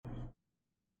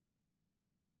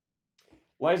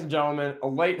Ladies and gentlemen,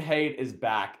 Elite Heat is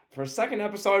back for a second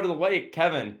episode of the week.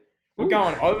 Kevin, we're Ooh.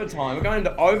 going overtime. We're going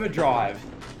into overdrive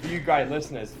for you great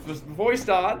listeners. Before we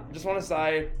start, just want to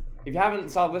say, if you haven't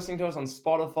started listening to us on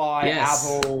Spotify, Yes.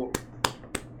 Apple,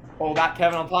 all that,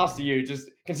 Kevin, I'll pass to you. Just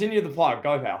continue the plug.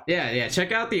 Go, pal. Yeah.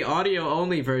 Check out the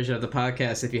audio-only version of the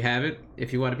podcast if you haven't.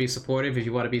 If you want to be supportive, if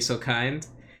you want to be so kind.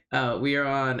 We are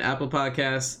on Apple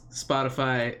Podcasts,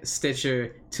 Spotify,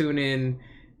 Stitcher, TuneIn,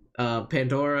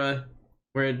 Pandora.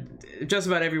 We're just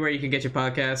about everywhere you can get your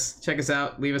podcasts. Check us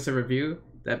out. Leave us a review.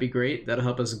 That'd be great. That'll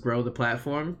help us grow the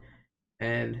platform.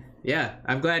 And yeah,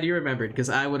 I'm glad you remembered because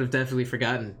I would have definitely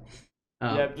forgotten.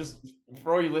 Yeah, just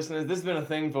for all you listeners, this has been a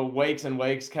thing for weeks and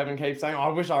weeks. Kevin keeps saying, I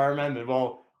wish I remembered.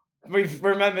 Well, we've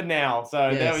remembered now.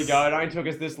 So There we go. It only took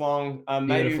us this long.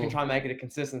 Maybe we can try and make it a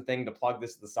consistent thing to plug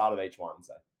this at the start of each one.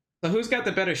 So who's got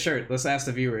the better shirt? Let's ask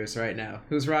the viewers right now.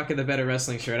 Who's rocking the better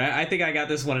wrestling shirt? I think I got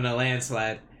this one in a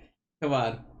landslide. Come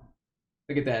on.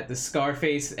 Look at that. The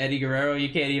Scarface Eddie Guerrero. You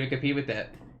can't even compete with that.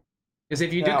 Because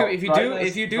if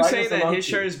you do say that his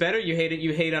shirt is better, you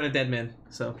hate on a dead man.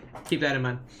 So keep that in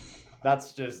mind.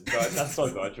 That's so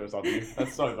virtuous of you.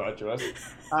 That's so virtuous.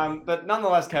 But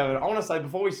nonetheless, Kevin, I want to say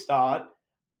before we start,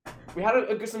 we had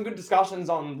some good discussions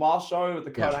on last show with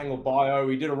the Kurt Angle bio.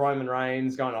 We did a Roman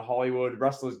Reigns going to Hollywood,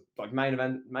 wrestlers like main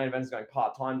events going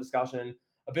part-time discussion,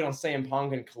 a bit on CM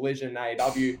Punk and Collision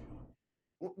AEW.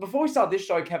 Before we start this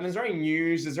show, Kevin, is there any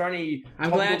news? Is there any? I'm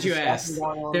glad you asked.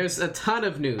 There's a ton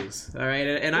of news. All right,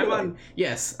 and really?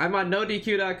 I'm on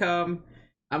NoDQ.com.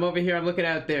 I'm over here. I'm looking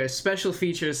at their special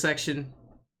features section.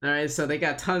 All right, so they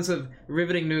got tons of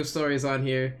riveting news stories on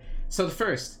here. So the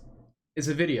first is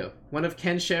a video, one of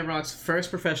Ken Shamrock's first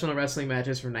professional wrestling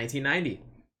matches from 1990.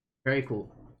 Very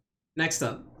cool. Next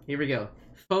up, here we go.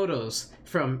 Photos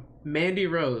from Mandy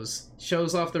Rose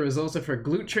shows off the results of her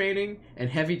glute training and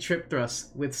heavy trip thrusts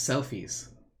with selfies.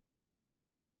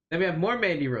 Then we have more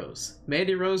Mandy Rose.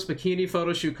 Mandy Rose bikini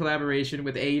photo shoot collaboration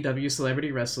with AEW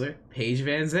celebrity wrestler Paige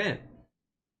Van Zandt.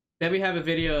 Then we have a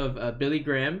video of Billy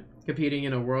Graham competing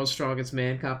in a World's Strongest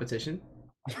Man competition.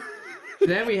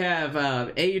 Then we have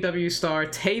AEW star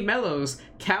Tay Mello's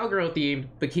cowgirl-themed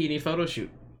bikini photo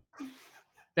shoot.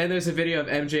 Then there's a video of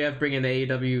MJF bringing the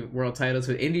AEW World title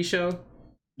to an indie show.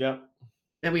 Yep.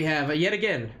 Then we have, yet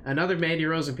again, another Mandy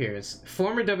Rose appearance.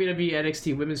 Former WWE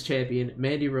NXT Women's Champion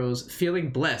Mandy Rose feeling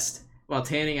blessed while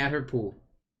tanning at her pool.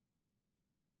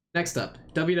 Next up,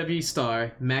 WWE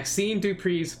star Maxine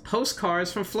Dupree's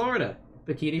postcards from Florida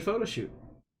bikini photo shoot.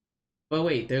 But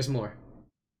wait, there's more.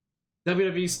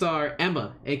 WWE star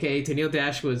Emma, aka Tennille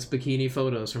Dashwood's bikini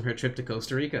photos from her trip to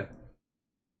Costa Rica.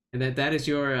 And that is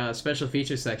your special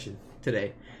features section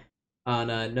today on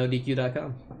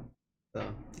NoDQ.com.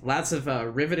 So lots of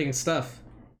riveting stuff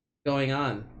going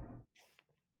on.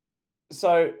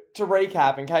 So to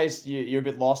recap, in case you're a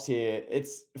bit lost here,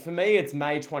 for me it's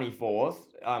May 24th.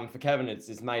 For Kevin,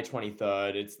 it's May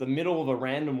 23rd. It's the middle of a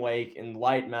random week in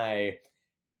late May.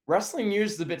 Wrestling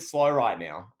news is a bit slow right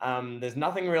now. There's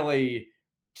nothing really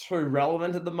too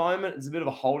relevant at the moment. It's a bit of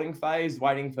a holding phase,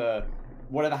 waiting for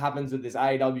whatever happens with this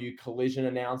AEW Collision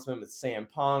announcement with CM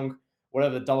Punk,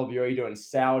 whatever the WWE do in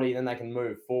Saudi, then they can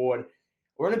move forward.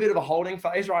 We're in a bit of a holding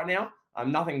phase right now.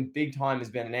 Nothing big time has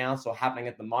been announced or happening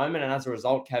at the moment. And as a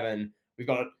result, Kevin, we've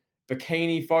got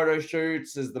bikini photo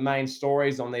shoots as the main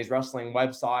stories on these wrestling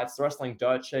websites, the wrestling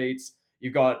dirt sheets.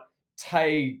 You've got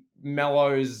Tay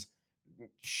Mello's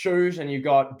shoot, and you've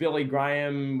got Billy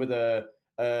Graham with a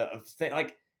thing.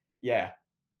 Like, yeah.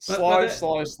 Slow,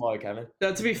 Kevin.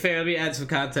 To be fair, let me add some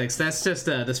context. That's just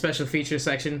the special features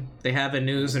section. They have a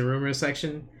news and rumors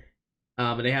section.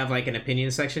 And they have like an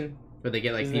opinion section where they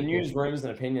get like the news, rumors,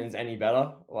 and opinions any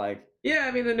better? Like, yeah,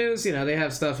 I mean the news. They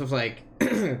have stuff of like,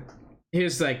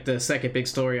 here's like the second big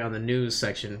story on the news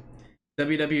section.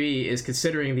 WWE is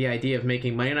considering the idea of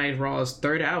making Monday Night Raw's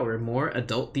third hour more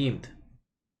adult themed.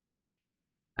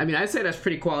 I mean, I'd say that's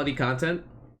pretty quality content.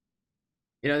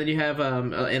 Then you have an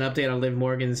update on Liv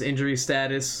Morgan's injury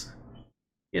status.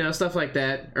 Stuff like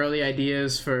that. Early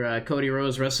ideas for Cody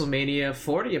Rhodes' WrestleMania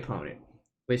 40 opponent,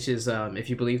 which is,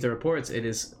 if you believe the reports, it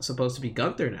is supposed to be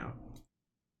Gunther now.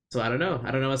 So I don't know.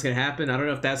 I don't know what's going to happen. I don't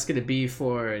know if that's going to be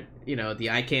for, the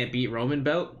I can't beat Roman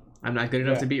belt. I'm not good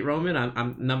enough to beat Roman.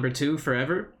 I'm number 2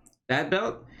 forever. That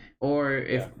belt. Or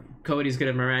if Cody's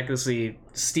going to miraculously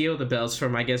steal the belts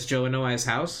from, I guess, Joe Anoa'i's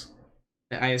house.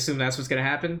 I assume that's what's going to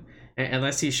happen.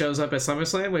 Unless he shows up at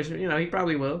SummerSlam, which, he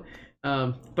probably will.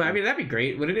 But I mean, that'd be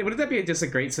great. Wouldn't that be just a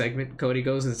great segment? Cody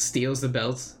goes and steals the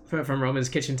belts from Roman's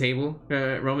kitchen table.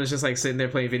 Roman's just like sitting there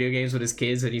playing video games with his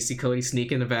kids, and you see Cody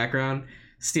sneak in the background,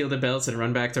 steal the belts, and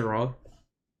run back to Raw.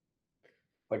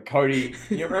 Like Cody,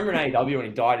 you remember in AEW when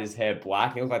he dyed his hair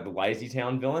black? He looked like the Lazy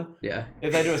Town villain. Yeah.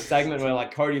 If they do a segment where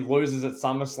like Cody loses at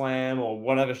SummerSlam or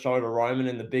whatever show to Roman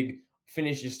in the big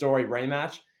finish your story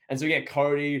rematch, and so you get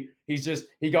Cody, he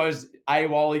goes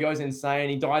AWOL, he goes insane,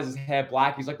 he dyes his hair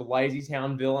black, he's like the Lazy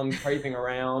Town villain creeping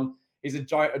around. He's at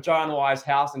Joanna Wise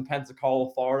house in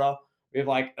Pensacola, Florida. We have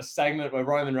like a segment where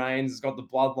Roman Reigns has got the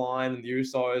bloodline and the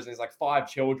Usos, and there's like 5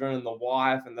 children and the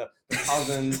wife and the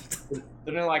cousins.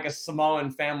 They're doing like a Samoan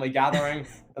family gathering,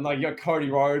 and like you got Cody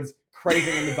Rhodes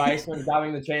creeping in the basement,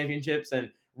 grabbing the championships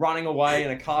and running away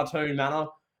in a cartoon manner.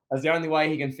 That's the only way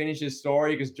he can finish his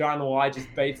story because John White just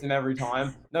beats him every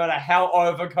time. No matter how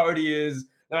over Cody is,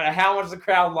 no matter how much the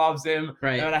crowd loves him, no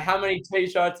Right. matter how many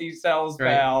t-shirts he sells,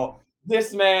 Right. pal,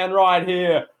 this man right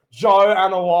here, Joe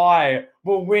Anoa'i,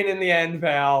 will win in the end,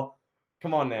 pal.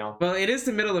 Come on now. Well, it is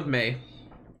the middle of May.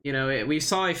 You know, we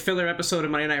saw a filler episode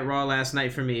of Monday Night Raw last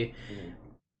night for me. Mhm.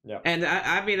 Yeah. And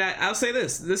I mean, I'll say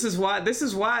this. This is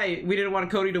why we didn't want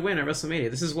Cody to win at WrestleMania.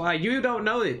 This is why you don't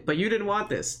know it, but you didn't want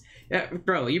this. Yeah,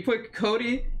 bro, you put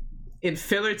Cody in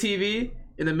filler TV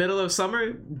in the middle of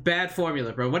summer, bad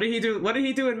formula, bro. What did he do? What did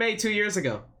he do in May 2 years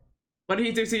ago? What did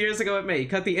he do 2 years ago in May? He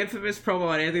cut the infamous promo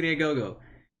on Anthony Ogogo.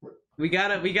 We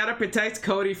gotta protect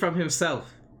Cody from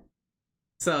himself.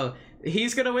 So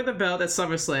he's gonna win the belt at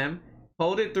SummerSlam.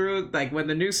 Hold it through like when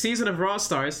the new season of Raw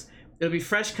starts. It'll be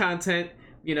fresh content.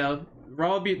 You know,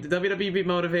 Raw will be the WWE be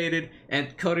motivated,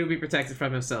 and Cody will be protected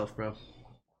from himself, bro.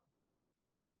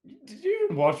 Did you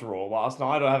watch Raw last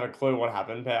night? I don't have a clue what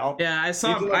happened, pal. Yeah, He's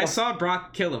in like I a saw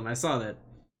Brock kill him. I saw that.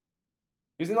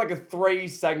 He's in like a 3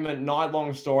 segment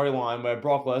night-long storyline where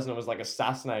Brock Lesnar was like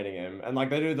assassinating him, and like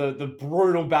they do the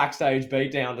brutal backstage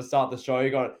beatdown to start the show.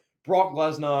 You got Brock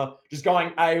Lesnar just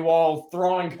going AWOL,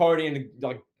 throwing Cody into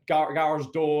like garage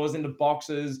doors, into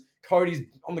boxes. Cody's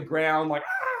on the ground like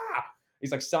ah!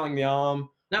 He's like selling the arm.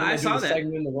 No, And then I they do saw the that.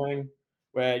 segment in the ring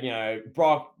where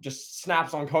Brock just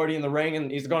snaps on Cody in the ring and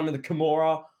he's got him in the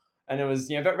Kimura. And it was,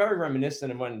 very, very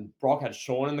reminiscent of when Brock had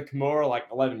Shawn in the Kimura like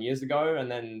 11 years ago. And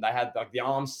then they had like the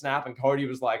arm snap and Cody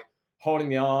was like holding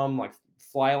the arm, like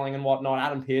flailing and whatnot.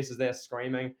 Adam Pearce is there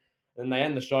screaming. And they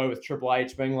end the show with Triple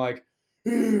H being like,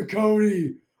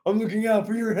 Cody, I'm looking out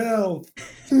for your health.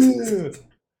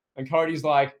 And Cody's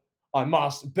like, I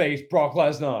must beat Brock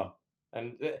Lesnar.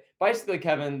 And basically,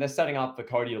 Kevin, they're setting up for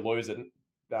Cody to lose at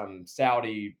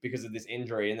Saudi because of this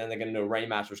injury. And then they're going to do a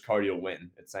rematch, which Cody will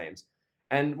win, it seems.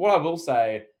 And what I will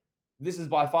say, this is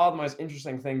by far the most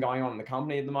interesting thing going on in the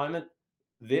company at the moment.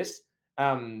 This,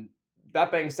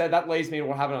 that being said, that leads me to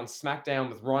what happened on SmackDown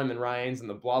with Roman Reigns and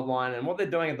the Bloodline, and what they're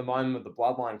doing at the moment with the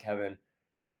Bloodline, Kevin.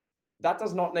 That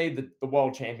does not need the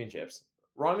World Championships.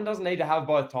 Roman doesn't need to have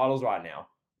both titles right now.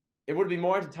 It would be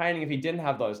more entertaining if he didn't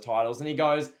have those titles. And he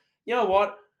goes, you know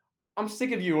what? I'm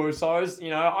sick of you Usos.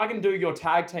 I can do your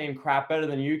tag team crap better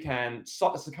than you can.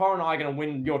 Sakura and I are going to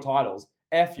win your titles.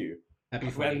 F you. That'd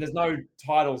be When funny. there's no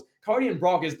titles. Cody and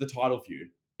Brock is the title feud.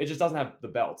 It just doesn't have the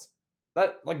belts.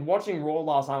 That like watching Raw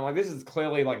last time, like this is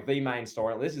clearly like the main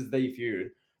story. This is the feud.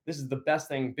 This is the best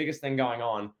thing, biggest thing going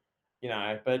on.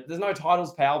 But there's no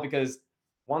titles, pal, because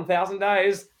 1,000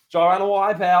 days, Joanna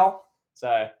Y, pal.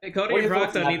 So Hey, Cody what are and your Brock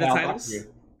thoughts on don't that, need the pal? Back to titles.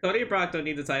 you. Cody and Brock don't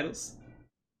need the titles.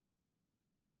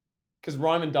 Because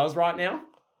Roman does right now.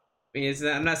 I mean,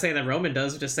 I'm not saying that Roman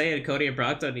does. I'm just saying Cody and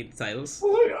Brock don't need the titles.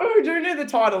 Well, who do need the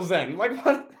titles then? Like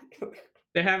what?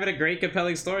 They're having a great,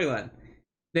 compelling storyline.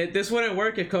 This wouldn't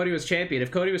work if Cody was champion.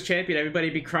 If Cody was champion,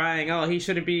 everybody'd be crying, "Oh, he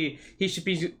shouldn't be. He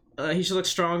should look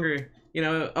stronger."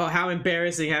 Oh, how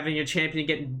embarrassing having your champion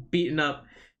getting beaten up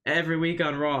every week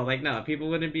on Raw. Like, no, people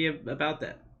wouldn't be about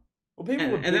that. Well, people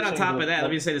were And then on bitching top of that, let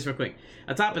like, me say this real quick.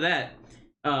 On top of that,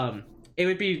 it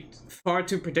would be far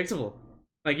too predictable.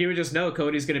 Like, you would just know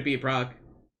Cody's gonna beat Brock.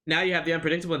 Now you have the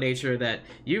unpredictable nature that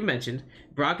you mentioned.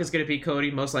 Brock is gonna beat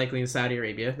Cody most likely in Saudi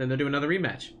Arabia. Then they'll do another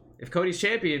rematch. If Cody's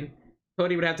champion,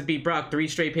 Cody would have to beat Brock 3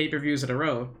 straight pay-per-views in a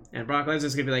row, and Brock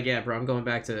Lesnar's gonna be like, "Yeah, bro, I'm going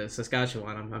back to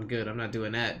Saskatchewan. I'm good. I'm not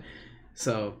doing that."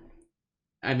 So,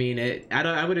 I mean,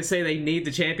 I wouldn't say they need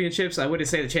the championships. I wouldn't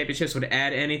say the championships would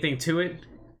add anything to it.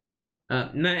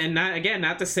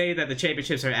 Not to say that the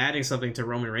championships are adding something to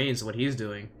Roman Reigns, what he's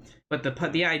doing, but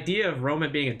the idea of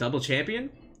Roman being a double champion,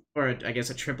 or I guess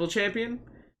a triple champion,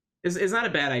 is not a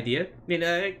bad idea. I mean,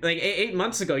 like 8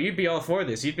 months ago, you'd be all for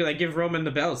this. You'd be like, give Roman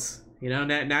the belts.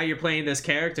 Now you're playing this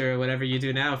character or whatever you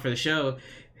do now for the show.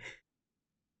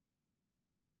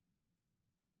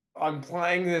 I'm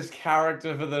playing this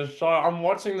character for the show. I'm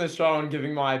watching the show and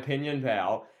giving my opinion,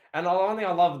 pal. And the only thing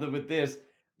I love that with this,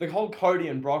 the whole Cody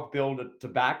and Brock build to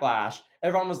Backlash,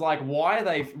 everyone was like, why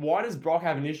does Brock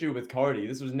have an issue with Cody?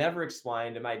 This was never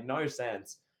explained. It made no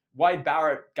sense. Wade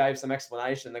Barrett gave some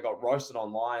explanation that got roasted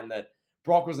online that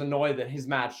Brock was annoyed that his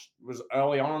match was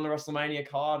early on the WrestleMania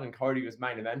card and Cody was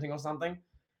main eventing or something.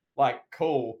 Like,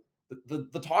 cool.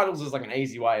 The titles is like an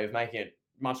easy way of making it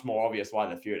much more obvious why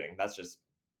they're feuding. That's just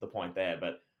the point there.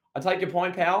 But I take your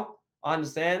point, pal. I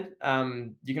understand.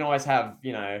 You can always have,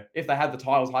 if they had the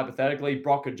titles hypothetically,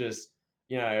 Brock could just,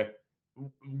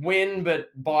 win, but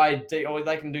or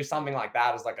they can do something like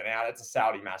that as like an out. It's a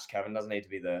Saudi match, Kevin. It doesn't need to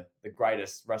be the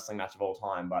greatest wrestling match of all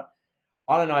time. But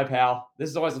I don't know, pal. This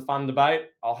is always a fun debate.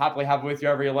 I'll happily have it with you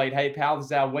every Elite. Hey, pal, this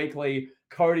is our weekly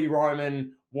Cody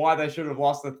Roman, why they should have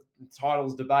lost the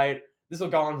titles debate. This will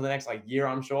go on for the next year,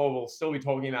 I'm sure. We'll still be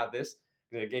talking about this.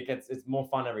 It's more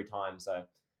fun every time. So,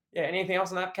 yeah, anything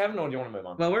else on that, Kevin, or do you want to move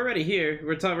on? Well, we're already here.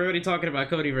 We're already talking about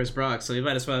Cody versus Brock, so we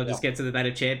might as well just get to the Night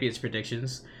of Champions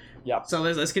predictions. Yeah. So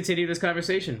let's continue this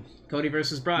conversation. Cody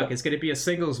versus Brock. Yep. It's going to be a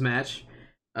singles match.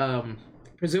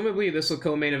 Presumably, this will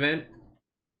co-main event.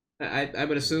 I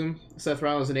would assume Seth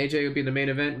Rollins and AJ would be the main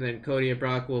event, and then Cody and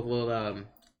Brock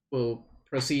will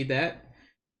proceed that.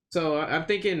 So I'm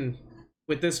thinking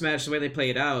with this match, the way they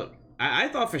play it out, I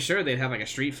thought for sure they'd have like a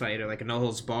street fight or like a no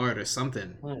holds barred or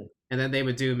something, and then they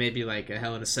would do maybe like a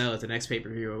Hell in a Cell at the next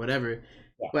pay-per-view or whatever.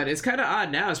 Yeah. But it's kind of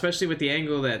odd now, especially with the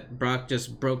angle that Brock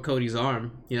just broke Cody's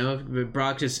arm.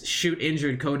 Brock just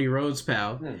injured Cody Rhodes'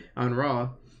 pal on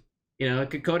Raw.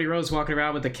 Cody Rhodes walking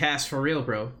around with the cast for real,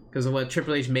 bro, because of what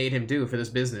Triple H made him do for this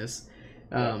business.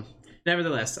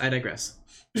 Nevertheless, I digress.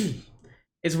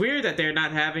 It's weird that they're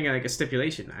not having like a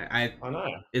stipulation. I know,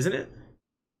 isn't it?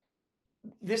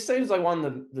 This seems like one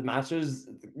of the matches.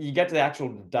 You get to the actual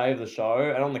day of the show,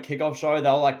 and on the kickoff show,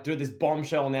 they'll do this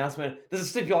bombshell announcement. There's a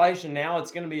stipulation now.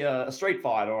 It's going to be a street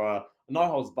fight or a no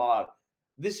holds barred.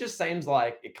 This just seems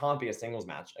like it can't be a singles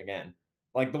match again.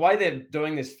 Like the way they're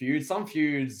doing this feud, some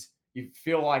feuds you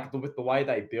feel like with the way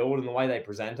they build and the way they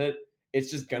present it, it's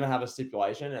just going to have a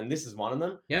stipulation, and this is one of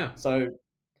them. Yeah. So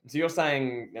you're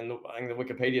saying, and I think the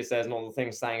Wikipedia says, and all the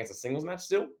things saying it's a singles match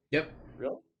still? Yep.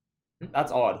 Really?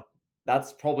 That's odd.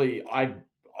 That's probably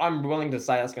I'm willing to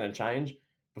say that's going to change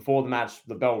before the match,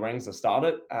 the bell rings to start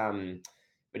it.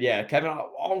 But yeah, Kevin,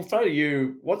 I'll throw to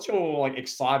you. What's your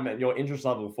excitement, your interest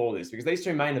level for this? Because these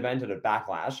two main evented at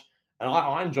Backlash, and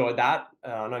I enjoyed that.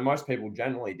 I know most people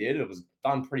generally did. It was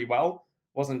done pretty well.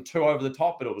 Wasn't too over the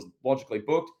top, but it was logically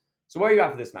booked. So where are you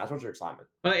at for this match? What's your excitement?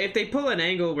 Well, if they pull an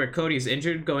angle where Cody's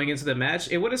injured going into the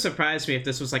match, it would have surprised me if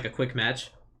this was like a quick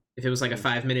match. If it was like a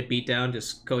 5-minute beatdown,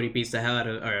 just Cody beats the hell out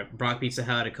of, or Brock beats the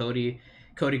hell out of Cody.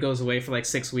 Cody goes away for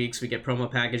 6 weeks. We get promo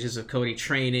packages of Cody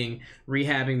training,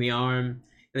 rehabbing the arm, and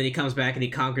then he comes back and he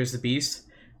conquers the Beast.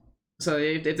 So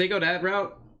if they go that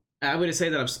route, I wouldn't say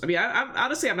that I'm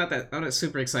honestly I'm not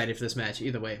super excited for this match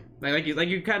either way. Like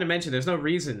you kind of mentioned, there's no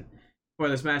reason for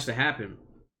this match to happen.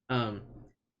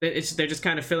 They're just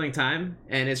kind of filling time,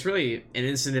 and it's really an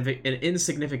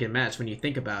insignificant match when you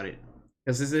think about it.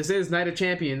 Because this is Night of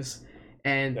Champions,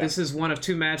 and this is one of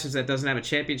two matches that doesn't have a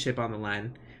championship on the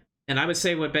line. And I would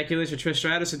say what Becky Lynch and Trish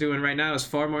Stratus are doing right now is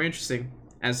far more interesting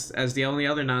as the only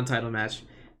other non-title match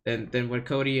than what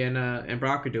Cody and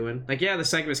Brock are doing. The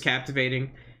segment is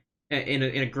captivating. In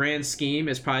a grand scheme,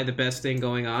 it's probably the best thing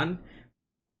going on.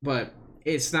 But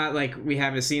it's not like we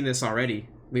haven't seen this already.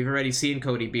 We've already seen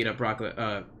Cody beat up Brock.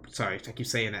 Sorry, I keep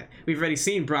saying that. We've already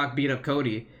seen Brock beat up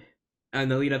Cody in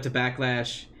the lead up to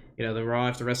Backlash. The Raw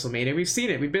after WrestleMania. We've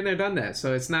seen it. We've been there, done that.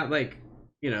 So it's not like,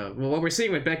 what we're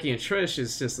seeing with Becky and Trish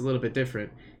is just a little bit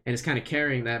different. And it's kind of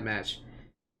carrying that match.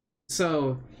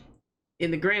 So, in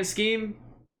the grand scheme,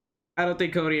 I don't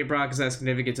think Cody and Brock is that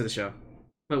significant to the show.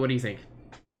 But what do you think?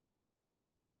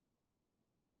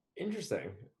 Interesting.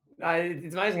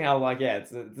 It's amazing how, it's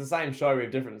the same show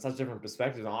with such different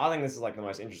perspectives. I think this is, the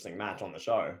most interesting match on the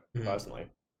show, personally.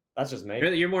 That's just me.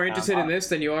 Really? You're more interested in this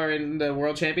than you are in the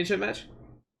World Championship match?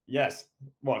 Yes.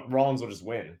 Rollins will just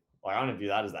win. I don't view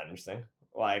that as that interesting.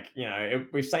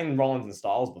 We've seen Rollins and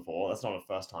Styles before. That's not a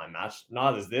first-time match.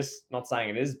 Neither is this. Not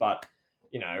saying it is, but,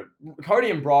 Cody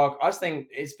and Brock, I just think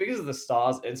it's because of the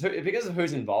stars. It's because of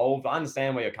who's involved. I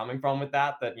understand where you're coming from with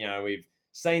that, we've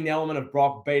seen the element of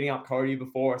Brock beating up Cody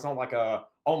before. It's not like a,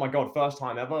 oh my God, first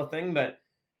time ever thing, but,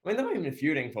 they've only been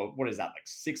feuding for,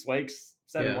 6 weeks,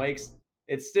 7 weeks?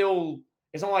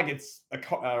 It's not like it's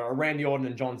a Randy Orton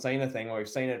and John Cena thing where we've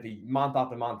seen it month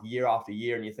after month, year after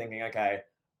year, and you're thinking, okay,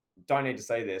 don't need to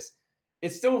say this.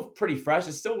 It's still pretty fresh.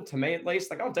 It's still, to me at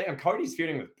least, oh damn, Cody's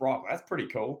feuding with Brock. That's pretty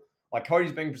cool.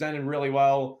 Cody's being presented really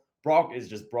well. Brock is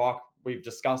just Brock. We've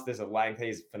discussed this at length.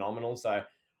 He's phenomenal. So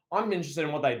I'm interested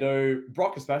in what they do.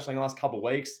 Brock, especially in the last couple of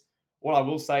weeks. What I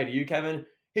will say to you, Kevin,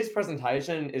 his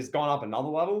presentation has gone up another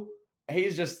level.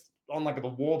 He's just on like the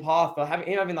warpath, but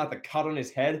having like the cut on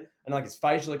his head and like his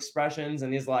facial expressions,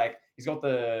 and he's got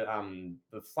the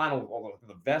flannel or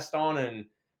the vest on and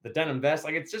the denim vest.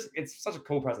 Like it's such a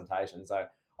cool presentation. So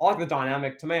I like the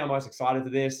dynamic. To me, I'm most excited for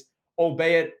this,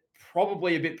 albeit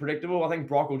probably a bit predictable. I think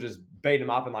Brock will just beat him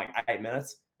up in like 8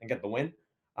 minutes and get the win.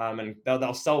 And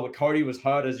they'll sell that Cody was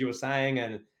hurt, as you were saying,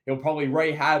 and he'll probably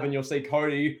rehab, and you'll see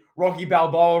Cody, Rocky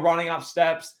Balboa running up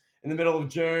steps in the middle of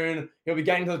June. He'll be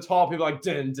getting to the top. He'll be like,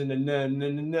 dun, dun, dun, dun,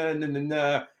 dun, dun, dun, dun, dun,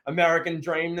 dun, American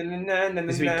Dream. Dun, dun, dun, dun,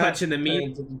 He's dun, gonna be dun. punching the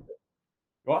meat.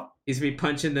 What? He's gonna be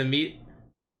punching the meat.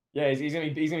 Yeah, he's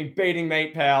gonna be beating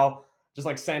Meat Pal, just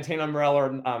like Santino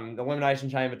Marella and Elimination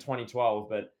Chamber 2012.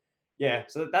 But yeah,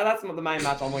 so that's the main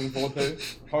match I'm looking forward to.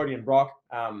 Cody and Brock.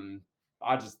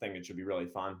 I just think it should be really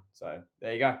fun. So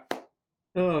there you go.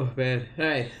 Oh man! All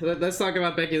right, let's talk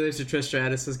about Becky Lynch and Trish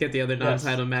Stratus. Let's get the other Yes.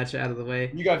 non-title match out of the way.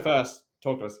 You go first.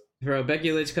 Talk to us. Bro,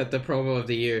 Becky Lynch cut the promo of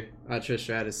the year on Trish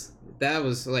Stratus. That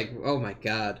was like, oh my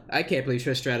god! I can't believe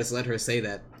Trish Stratus let her say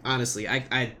that. Honestly,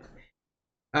 I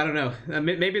don't know.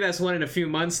 Maybe that's one in a few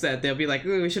months that they'll be like,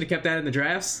 ooh, we should have kept that in the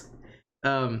drafts.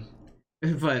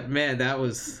 But man, that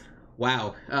was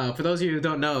wow. For those of you who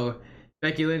don't know,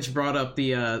 Becky Lynch brought up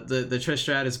the Trish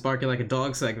Stratus barking like a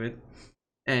dog segment,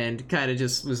 and kind of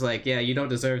just was like, yeah, you don't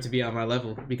deserve to be on my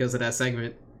level because of that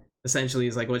segment. Essentially,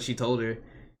 is like what she told her.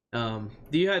 Do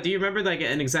you remember like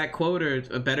an exact quote or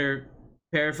a better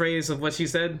paraphrase of what she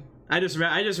said? I just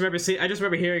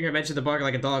remember hearing her mention the bark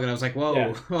like a dog, and I was like, whoa,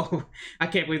 Yeah. oh, I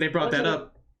can't believe they brought that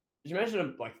up. She mentioned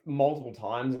it like multiple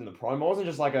times in the promo. It wasn't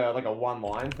just like a one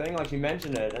line thing. Like she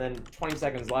mentioned it, and then 20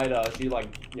 seconds later, she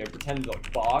pretended to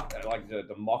like bark at like the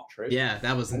mock Trish. Yeah,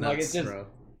 that was And, nuts, like bro.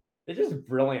 it's just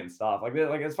brilliant stuff. Like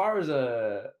as far as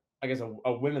I guess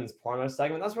a women's promo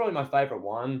segment, that's probably my favorite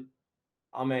one.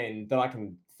 I mean, that I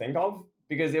can think of,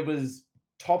 because it was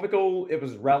topical, it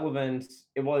was relevant,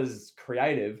 it was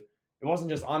creative. It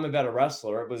wasn't just I'm a better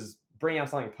wrestler. It was bringing out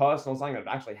something personal, something that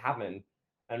actually happened,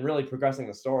 and really progressing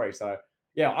the story. So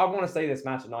yeah, I want to see this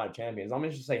match at Night of Champions. I'm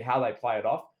interested to see how they play it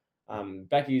off.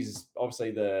 Becky's obviously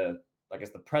I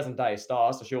guess the present day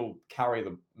star, so she'll carry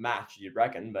the match, you'd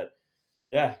reckon. But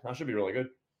yeah, that should be really good.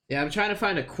 Yeah, I'm trying to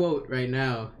find a quote right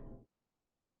now.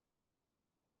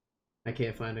 I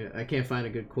can't find a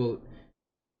good quote.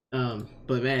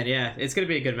 But man, yeah, it's gonna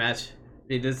be a good match.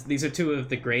 These are two of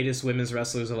the greatest women's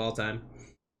wrestlers of all time.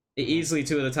 Easily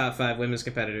two of the top 5 women's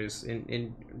competitors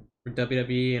in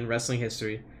WWE and wrestling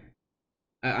history.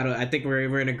 I think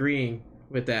we're in agreeing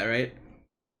with that, right?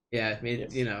 Yeah, I mean,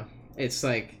 Yes. you know, it's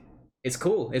like it's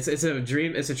cool. It's a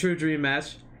dream. It's a true dream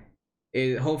match.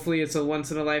 Hopefully it's a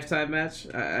once in a lifetime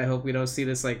match. I hope we don't see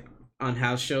this like on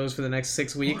house shows for the next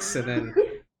 6 weeks, and then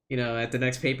at the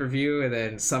next pay-per-view, and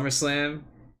then SummerSlam.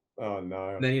 Oh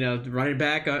no. And then running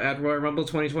back at Royal Rumble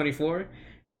 2024.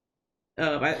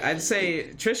 I'd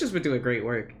say Trish has been doing great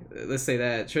work. Let's say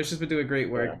that Trish has been doing great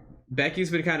work. Yeah.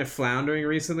 Becky's been kind of floundering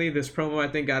recently. This promo, I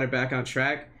think, got her back on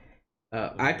track.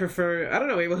 I don't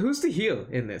know. Wait, well, who's the heel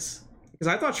in this? Because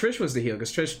I thought Trish was the heel,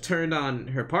 because Trish turned on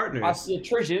her partners.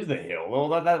 Trish is the heel. Well,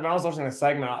 when I was watching the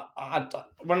segment,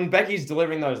 when Becky's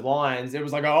delivering those lines, it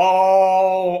was like,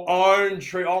 oh, own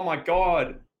Trish. Oh my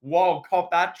god, whoa, cop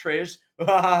that, Trish.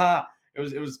 it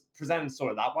was presented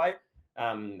sort of that way.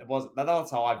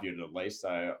 That's how I viewed it, at least.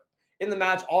 So in the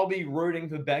match, I'll be rooting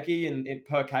for Becky in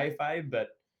per kayfabe, but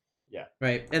yeah,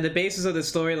 right. And the basis of the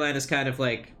storyline is kind of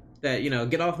like that,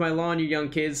 get off my lawn, you young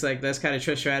kids. Like, that's kind of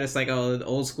Trish Stratus, like, oh, the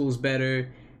old school's better.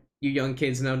 You young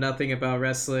kids know nothing about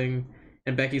wrestling.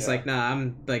 And Becky's like, nah,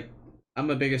 I'm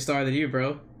a bigger star than you,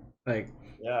 bro. Like,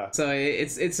 yeah. So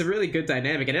it's a really good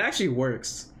dynamic, and it actually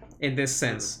works in this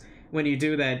sense when you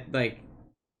do that. Like,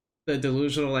 the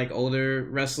delusional, like, older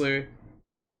wrestler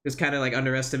who's kind of like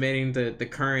underestimating the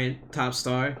current top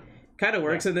star kind of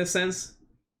works in this sense.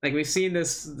 Like, we've seen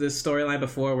this storyline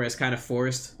before where it's kind of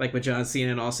forced, like with John Cena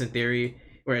and Austin Theory,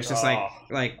 where it's just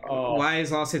why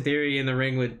is Austin Theory in the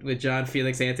ring with John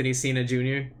Felix Anthony Cena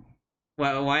Jr.?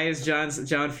 Why is John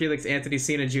Felix Anthony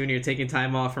Cena Jr. taking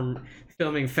time off from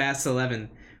filming Fast 11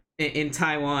 in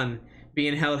Taiwan,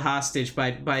 being held hostage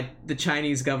by the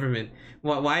Chinese government?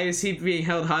 Why is he being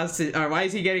held hostage, or why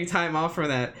is he getting time off from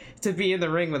that to be in the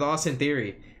ring with Austin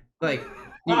Theory? Like,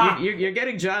 you're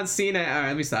getting John Cena. All right,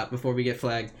 let me stop before we get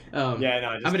flagged. I'm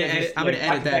gonna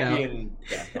edit that out.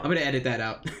 I'm gonna edit that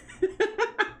out.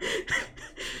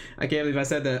 I can't believe I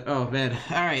said that. Oh man.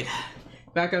 All right,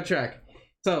 back on track.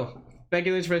 So Becky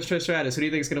Lynch versus Trish Stratus. Who do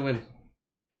you think is gonna win?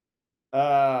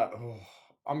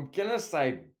 I'm gonna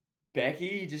say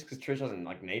Becky, just because Trish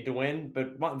doesn't need to win.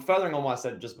 But furthering on what I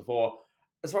said just before,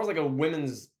 as far as like a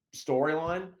women's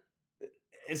storyline,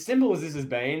 as simple as this has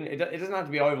been, it doesn't have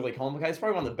to be overly complicated. It's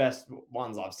probably one of the best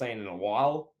ones I've seen in a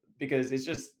while because it's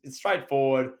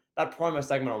straightforward. That promo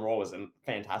segment on Raw was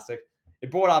fantastic. It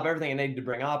brought up everything it needed to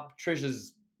bring up.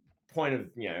 Trish's point of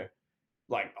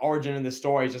like origin in the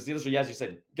story is just literally, as you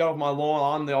said, get off my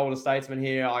lawn. I'm the older statesman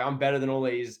here. Like, I'm better than all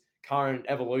these current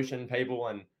evolution people.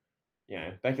 And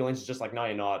Becky Lynch is just like, no,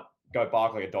 you're not. Go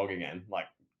bark like a dog again. Like,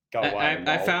 go away.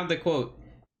 I found the quote.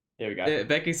 Here we go.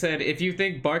 Becky said, "If you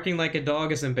think barking like a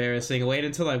dog is embarrassing, wait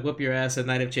until I whoop your ass at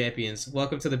Night of Champions.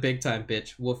 Welcome to the big time,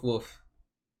 bitch. Woof woof."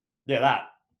 Yeah, that.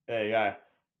 There you go.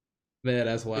 Man,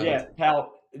 that's wild. Yeah,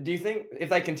 Pal, do you think if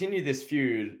they continue this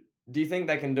feud, do you think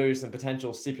they can do some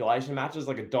potential stipulation matches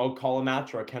like a dog collar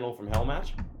match or a kennel from hell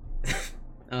match?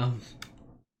 No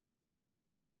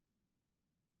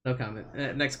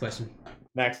comment. Next question.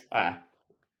 Next.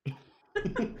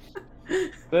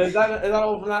 But is that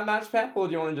all from that match, Pep, or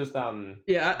do you want to just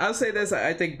Yeah, I'll say this.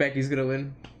 I think Becky's gonna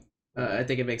win. I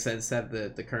think it makes sense to have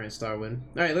the current star win.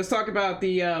 All right, let's talk about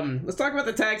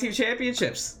the tag team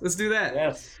championships. Let's do that.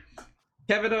 Yes.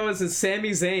 Kevin Owens and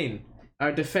Sami Zayn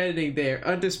are defending their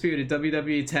undisputed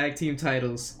WWE tag team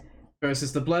titles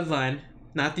versus the Bloodline,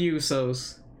 not the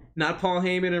Usos, not Paul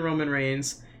Heyman and Roman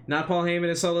Reigns, not Paul Heyman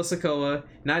and Solo Sikoa,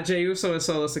 not Jey Uso and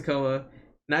Solo Sikoa,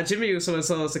 not Jimmy Uso and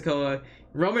Solo Sikoa.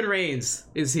 Roman Reigns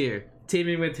is here,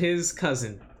 teaming with his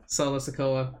cousin, Solo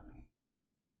Sikoa.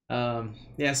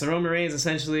 So Roman Reigns,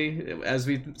 essentially, as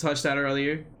we touched on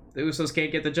earlier, the Usos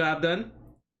can't get the job done,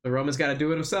 so Roman's got to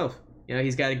do it himself.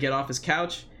 He's got to get off his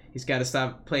couch, he's got to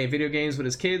stop playing video games with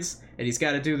his kids, and he's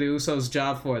got to do the Usos'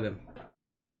 job for them.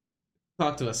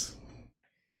 Talk to us.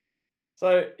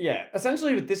 So, yeah,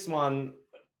 essentially with this one,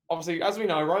 obviously, as we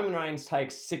know, Roman Reigns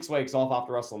takes 6 weeks off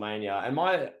after WrestleMania, and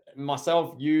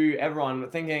myself, you, everyone,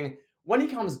 thinking, when he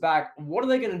comes back, what are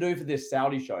they going to do for this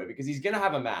Saudi show? Because he's going to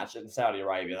have a match in Saudi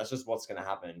Arabia. That's just what's going to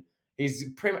happen. He's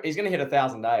going to hit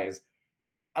 1,000 days.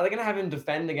 Are they going to have him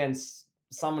defend against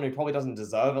someone who probably doesn't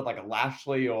deserve it, like a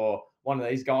Lashley or one of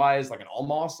these guys, like an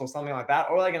Omos or something like that?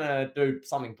 Or are they going to do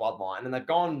something Bloodline? And they've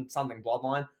gone something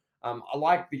Bloodline. I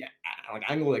like the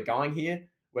angle they're going here,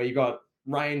 where you got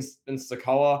Reigns and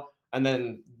Sikoa, and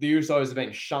then the Usos are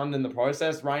being shunned in the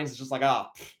process. Reigns is just like,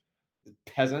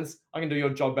 peasants, I can do your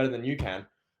job better than you can.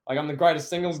 Like, I'm the greatest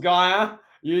singles guy, huh?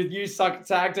 You suck at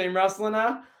tag team wrestling,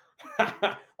 huh?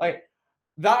 Like,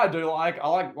 that I do like. I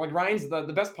like Reigns.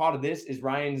 The best part of this is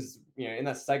Reigns, in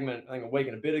that segment, I think a week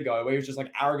and a bit ago, where he was just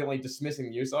like arrogantly dismissing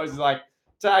the Usos. He's like,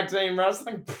 tag team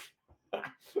wrestling?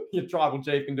 Your tribal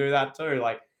chief can do that too.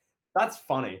 Like, that's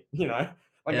funny,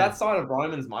 That side of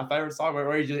Roman's my favorite side,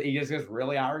 where he just gets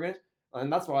really arrogant.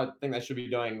 And that's what I think they should be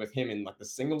doing with him in like the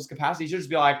singles capacity. He should just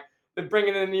be like, they're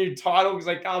bringing in a new title because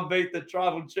they can't beat the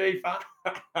tribal chief.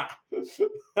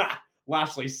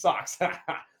 Lashley sucks.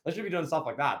 They should be doing stuff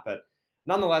like that. But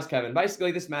nonetheless, Kevin,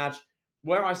 basically this match,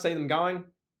 where I see them going,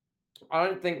 I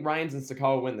don't think Reigns and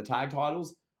Sikoa win the tag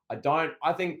titles.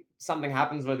 I think something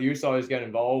happens where the Usos get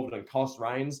involved and cost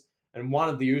Reigns, and one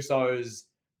of the Usos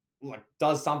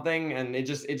does something, and it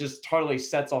just totally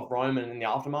sets off Roman in the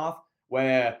aftermath,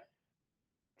 where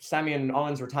Sami and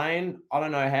Owens retain. I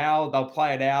don't know how. They'll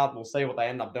play it out. We'll see what they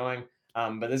end up doing.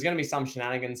 But there's going to be some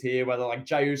shenanigans here, whether like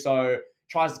Jey Uso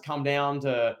tries to come down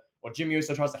to, or Jimmy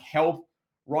Uso tries to help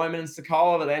Roman and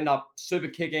Sikoa, but they end up super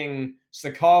kicking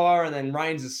Sikoa, and then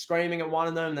Reigns is screaming at one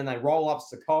of them, and then they roll up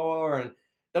Sikoa, and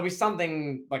there'll be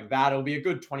something like that. It'll be a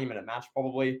good 20-minute match,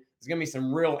 probably. There's going to be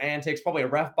some real antics, probably a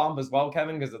ref bump as well,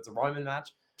 Kevin, because it's a Roman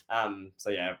match. So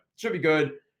yeah, should be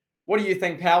good. What do you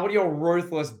think, pal? What are your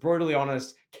ruthless, brutally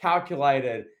honest,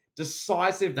 calculated,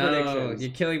 decisive predictions?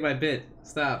 You're killing my bit.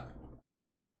 Stop.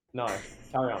 No,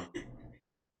 carry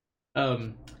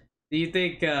on. Do you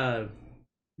think? Do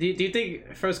you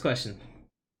think? First question.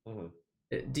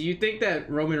 Mm-hmm. Do you think that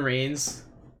Roman Reigns?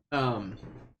 Do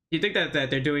you think that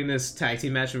they're doing this tag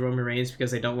team match with Roman Reigns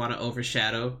because they don't want to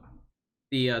overshadow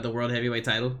the World Heavyweight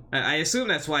title? I assume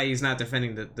that's why he's not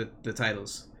defending the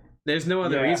titles. There's no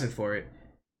other reason for it.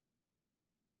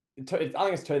 I think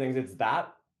it's two things. It's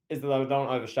that they don't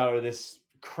overshadow this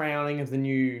crowning of the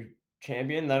new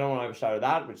champion. They don't want to overshadow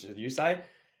that, which is you say.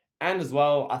 And as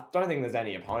well, I don't think there's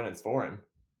any opponents for him.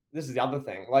 This is the other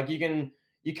thing. Like, you can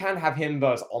have him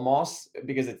versus Omos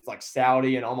because it's like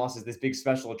Saudi and Omos is this big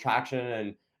special attraction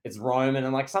and it's Roman,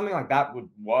 and like something like that would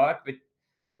work. But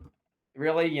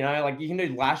really, like you can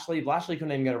do Lashley. Lashley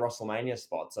couldn't even get a WrestleMania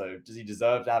spot. So does he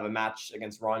deserve to have a match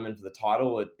against Roman for the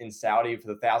title in Saudi for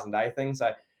the 1,000-day thing?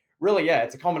 So really, yeah,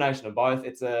 it's a combination of both.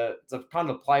 It's a kind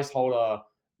of a placeholder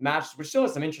match, which still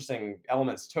has some interesting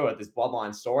elements to it, this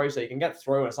Bloodline story. So you can get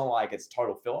through, and it's not like it's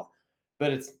total filler,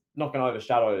 but it's not going to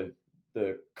overshadow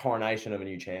the coronation of a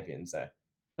new champion. So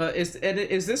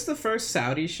Is this the first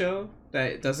Saudi show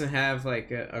that doesn't have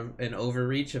like an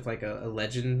overreach of like a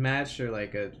legend match or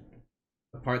like a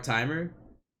part timer?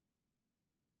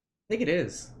 I think it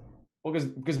is. well,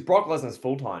 because Brock Lesnar's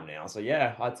full time now, so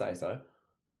yeah, I'd say so.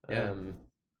 Yeah. Um,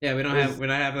 Yeah, it was we're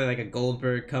not having like a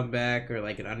Goldberg comeback or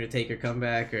like an Undertaker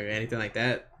comeback or anything like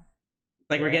that.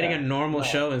 Like we're getting a yeah, normal no.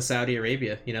 show in Saudi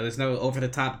Arabia. You know, there's no over the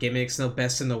top gimmicks, no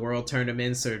best in the world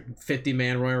tournaments or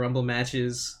 50-man Royal Rumble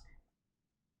matches.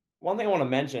 One thing I want to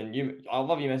mention, I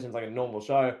love you mentioned it's like a normal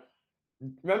show.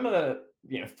 Remember,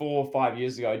 4 or 5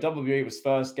 years ago, WWE was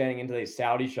first getting into these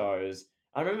Saudi shows.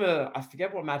 I remember, I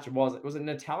forget what match it was. It was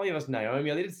Natalia versus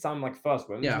Naomi. They did some like first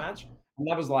women's Yeah. match, and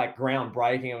that was like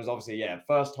groundbreaking. It was obviously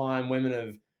first time women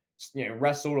have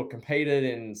wrestled or competed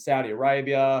in Saudi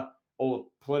Arabia.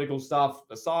 All political stuff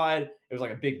aside, it was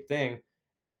like a big thing.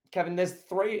 Kevin, there's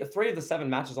three of the 7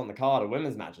 matches on the card are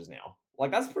women's matches now.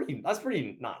 Like that's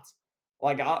pretty nuts.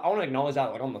 Like I want to acknowledge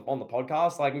that like on the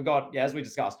podcast. Like we've got as we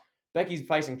discussed, Becky's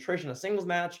facing Trish in a singles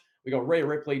match. We got Rhea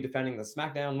Ripley defending the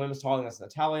SmackDown Women's title against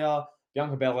Natalia,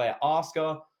 Bianca Belair,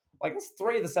 Asuka. Like that's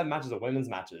 3 of the 7 matches are women's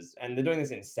matches, and they're doing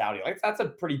this in Saudi. Like that's a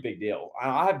pretty big deal.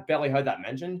 I have barely heard that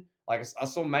mentioned. Like I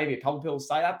saw maybe a couple people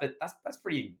say that, but that's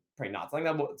pretty nuts. I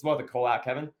think it's worth a call out,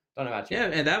 Kevin. Don't know about you. Yeah,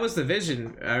 and that was the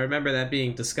vision. I remember that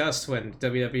being discussed when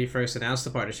WWE first announced the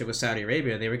partnership with Saudi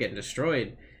Arabia and they were getting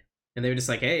destroyed. And they were just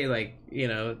like, hey, like, you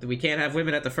know, we can't have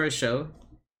women at the first show,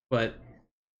 but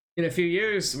in a few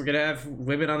years, we're going to have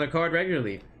women on the card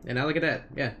regularly. And now look at that.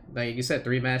 Yeah, like you said,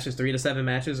 3 to 7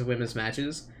 matches of women's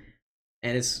matches.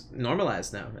 And it's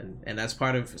normalized now. And that's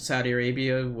part of Saudi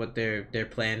Arabia, what their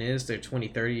plan is, their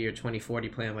 2030 or 2040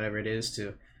 plan, whatever it is,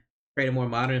 to create a more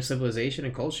modern civilization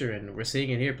and culture, and we're seeing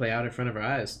it here play out in front of our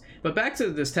eyes. But back to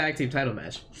this tag team title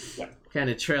match, Yeah. kind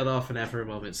of trailed off in that for a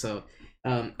moment. So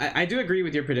I do agree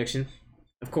with your prediction.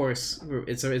 Of course,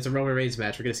 it's a Roman Reigns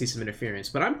match. We're gonna see some interference,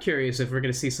 but I'm curious if we're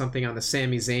gonna see something on the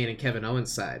Sami Zayn and Kevin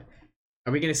Owens side.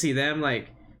 Are we gonna see them like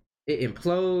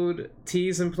implode,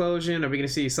 tease implosion? Are we gonna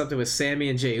see something with Sami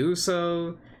and Jey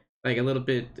Uso, like a little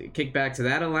bit kick back to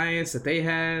that alliance that they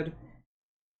had?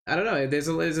 I don't know.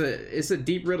 It's a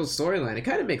deep riddled storyline. It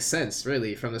kind of makes sense,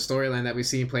 really, from the storyline that we've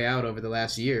seen play out over the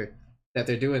last year that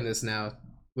they're doing this now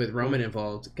with Roman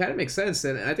involved. It kind of makes sense,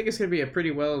 and I think it's gonna be a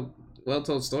pretty well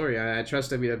told story. I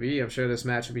trust WWE. I'm sure this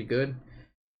match will be good.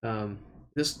 I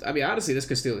mean, honestly, this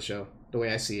could steal the show the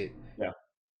way I see it.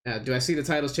 Yeah. Do I see the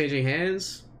titles changing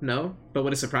hands? No. But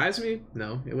would it surprise me?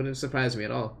 No, it wouldn't surprise me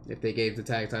at all if they gave the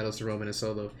tag titles to Roman and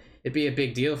Solo. It'd be a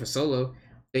big deal for Solo.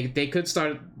 They could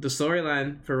start the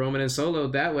storyline for Roman and Solo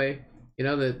that way. You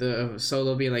know, the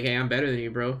Solo being like, "Hey, I'm better than you,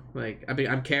 bro. Like,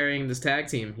 I'm carrying this tag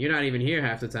team. You're not even here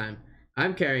half the time.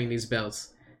 I'm carrying these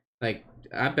belts. Like,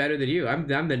 I'm better than you. I'm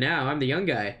the young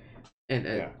guy." And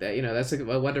you know, that's like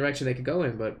one direction they could go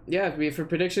in. But yeah, I mean, for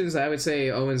predictions, I would say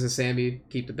Owens and Sami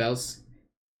keep the belts.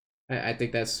 I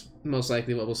think that's most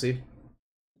likely what we'll see.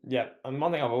 Yeah, and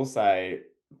one thing I will say,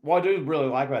 what I do really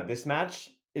like about this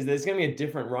match is there's going to be a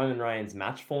different Roman Reigns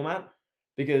match format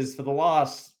because for the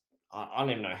last, I don't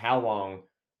even know how long,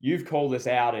 you've called this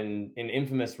out in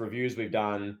infamous reviews we've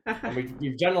done, and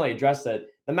you've generally addressed it.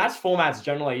 The match format's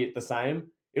generally the same.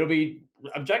 It'll be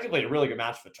objectively a really good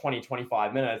match for 20,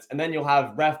 25 minutes, and then you'll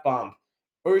have ref bump,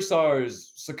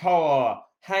 Usos, Sikoa,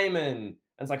 Heyman, and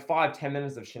it's like 5, 10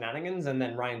 minutes of shenanigans, and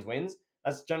then Reigns wins.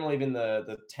 That's generally been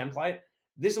the template.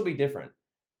 This will be different.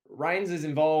 Reigns is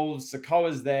involved.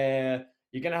 Sikoa's there.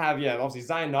 You're going to have, obviously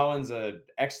Zayn and Owens are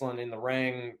excellent in the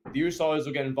ring. The Usos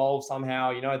will get involved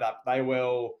somehow. You know that they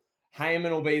will.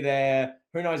 Heyman will be there.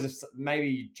 Who knows if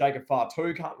maybe Jacob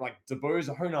Fatu can't, like debuts,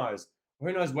 or who knows?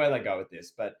 Who knows where they go with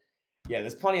this? But yeah,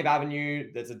 there's plenty of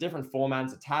avenue. There's a different format.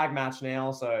 It's a tag match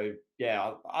now. So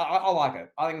yeah, I like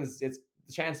it. I think it's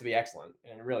the chance to be excellent,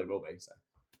 and it really will be. So.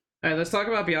 All right, let's talk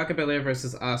about Bianca Belair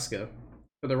versus Asuka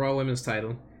for the Raw Women's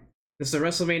title. This is a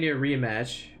WrestleMania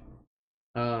rematch.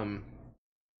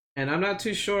 And I'm not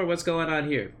too sure what's going on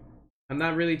here. I'm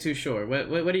not really too sure.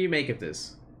 What do you make of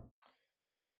this?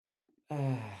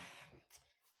 My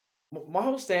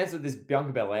whole stance with this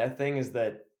Bianca Belair thing is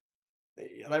that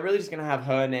they're really just going to have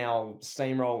her now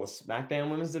steamroll the SmackDown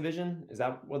Women's division. Is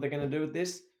that what they're going to do with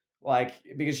this? Like,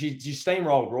 because she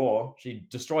steamrolled Raw, she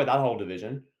destroyed that whole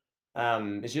division.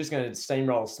 Is she just going to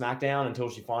steamroll SmackDown until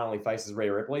she finally faces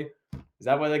Rhea Ripley? Is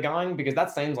that where they're going? Because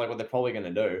that seems like what they're probably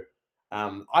going to do.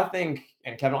 I think,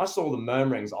 and Kevin, I saw the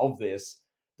murmurings of this,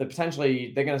 that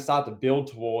potentially they're going to start to build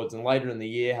towards, and later in the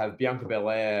year have Bianca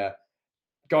Belair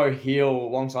go heel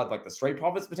alongside like the Street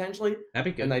Profits potentially,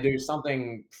 That'd be and good. they do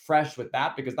something fresh with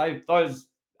that because those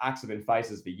acts have been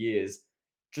faces for years.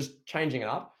 just changing it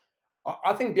up.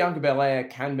 I think Bianca Belair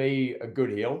can be a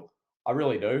good heel. I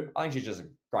really do. I think she's just a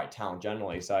great talent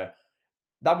generally. So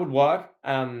that would work.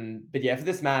 But yeah, for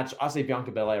this match, I see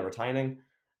Bianca Belair retaining.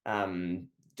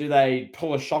 Do they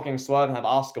pull a shocking swerve and have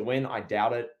Asuka win? I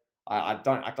doubt it. I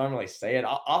don't really see it.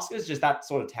 Asuka's just that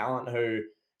sort of talent who,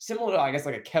 similar to I guess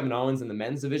like a Kevin Owens in the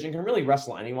men's division, can really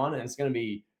wrestle anyone, and it's going to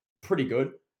be pretty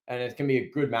good. And it can be a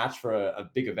good match for a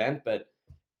big event. But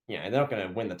they're not going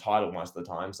to win the title most of the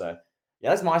time. So yeah,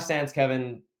 that's my stance,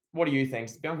 Kevin. What do you think?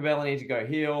 Does Bianca Belair need to go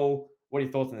heel? What are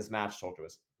your thoughts on this match? Talk to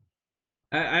us.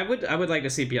 I would like to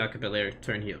see Bianca Belair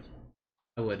turn heel.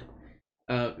 I would.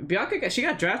 Bianca, she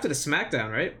got drafted to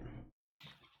SmackDown, right?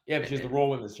 Yeah, but she's the And- Raw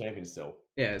Women's Champion still.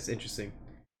 yeah, it's interesting.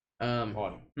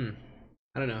 Odd.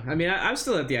 I don't know. I mean, I'm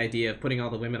still at the idea of putting all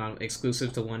the women on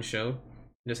exclusive to one show,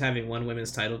 just having one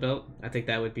women's title belt. I think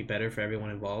that would be better for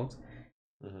everyone involved.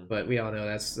 But we all know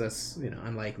that's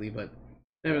unlikely. But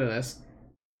nevertheless,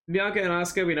 Bianca and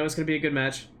Asuka, we know it's gonna be a good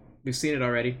match. We've seen it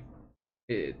already.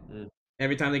 It, Mm.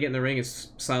 Every time they get in the ring,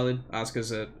 it's solid.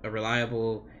 Asuka's a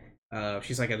reliable.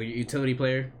 She's like a utility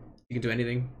player. She can do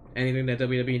anything that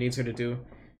WWE needs her to do.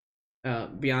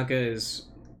 Bianca is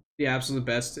the absolute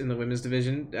best in the women's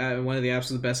division. One of the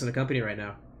absolute best in the company right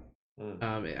now.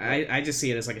 Mm. I just see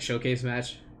it as like a showcase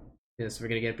match. Yes, we're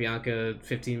gonna get Bianca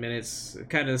 15 minutes,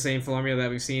 kind of the same formula that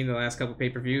we've seen the last couple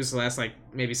pay-per-views, the last like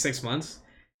maybe 6 months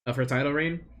of her title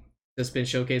reign. Just been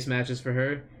showcase matches for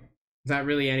her. It's not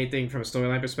really anything from a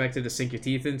storyline perspective to sink your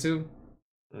teeth into.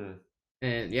 Mm.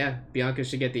 And yeah, Bianca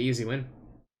should get the easy win.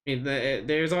 I mean,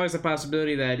 there's always a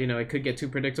possibility that it could get too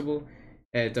predictable.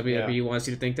 WWE wants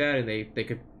you to think that, and they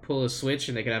could pull a switch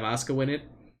and they could have Asuka win it.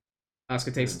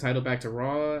 Asuka takes the title back to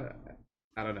Raw.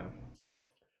 I don't know.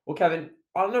 Well, Kevin,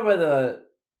 I don't know whether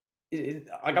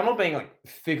like I'm not being like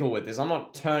fickle with this. I'm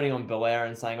not turning on Belair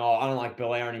and saying, "Oh, I don't like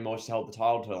Belair anymore. She's held the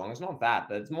title too long." It's not that,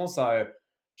 but it's more so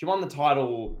she won the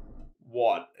title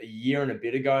a year and a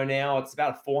bit ago now. It's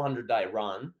about a 400-day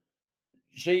run.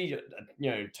 She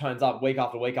turns up week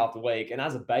after week after week, and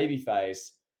as a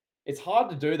babyface, it's hard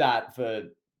to do that for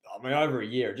over a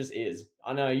year. It just is.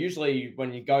 I know usually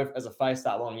when you go as a face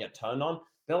that long, you get turned on.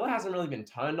 Belair hasn't really been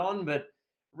turned on, but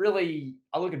really,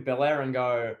 I look at Belair and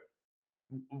go,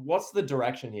 what's the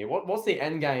direction here? What's the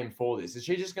end game for this? Is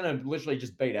she just going to literally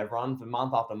just beat everyone for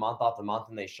month after month after month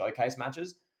in these showcase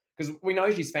matches? Because we know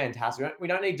she's fantastic. We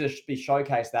don't need to be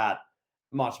showcased that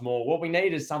much more. What we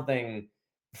need is something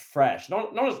fresh,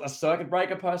 not a circuit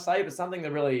breaker per se, but something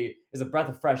that really is a breath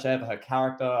of fresh air for her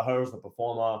character, her as the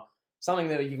performer. Something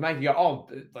that you can make you go, oh,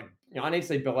 like I need to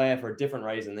see Belair for a different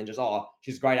reason than just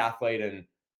she's a great athlete and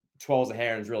twirls her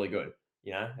hair and is really good.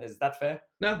 Is that fair?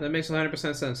 No, that makes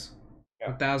 100% sense.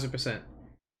 Yeah. 1,000%.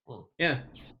 Hmm. Yeah.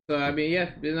 So I mean,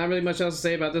 yeah, there's not really much else to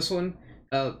say about this one.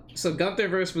 So Gunther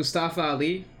versus Mustafa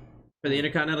Ali for the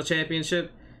Intercontinental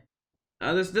Championship.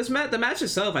 The match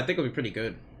itself, I think, will be pretty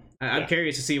good. I'm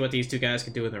curious to see what these two guys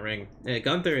can do in the ring.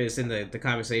 Gunther is in the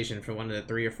conversation for one of the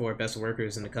 3 or 4 best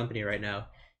workers in the company right now.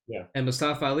 Yeah. And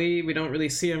Mustafa Ali, we don't really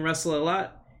see him wrestle a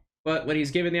lot, but when he's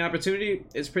given the opportunity,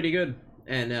 it's pretty good.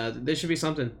 And this should be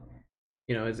something.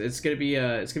 It's gonna be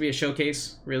a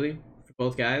showcase really for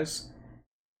both guys.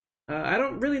 I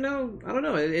don't really know. I don't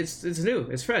know. It's new.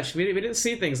 It's fresh. We didn't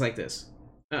see things like this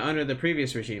under the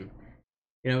previous regime.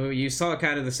 You saw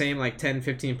kind of the same like 10,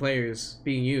 15 players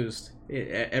being used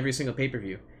every single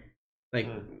pay-per-view. Like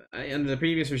under the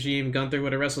previous regime, Gunther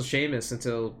would have wrestled Sheamus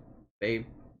until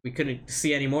we couldn't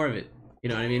see any more of it. You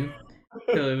know what I mean?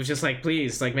 So it was just like,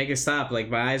 please, like make it stop. Like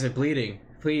my eyes are bleeding.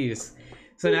 Please.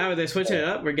 So now they're switching it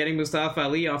up. We're getting Mustafa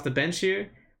Ali off the bench here.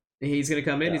 He's gonna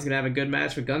come in. Yeah. He's gonna have a good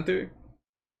match with Gunther,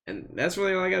 and that's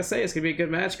really all I gotta say. It's gonna be a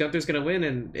good match. Gunther's gonna win,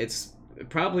 and it's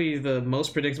probably the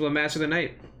most predictable match of the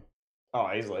night. Oh,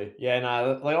 easily. Yeah,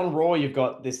 no, like on Raw, you've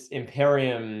got this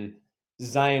Imperium,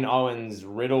 Zayn Owens,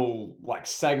 Riddle like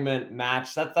segment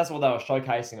match. That's what they were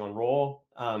showcasing on Raw.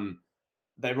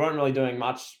 They weren't really doing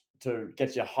much to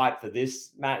get you hyped for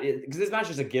this match because this match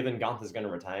is a given. Gunther's going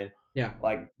to retain. Yeah,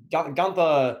 like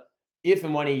Gunther, if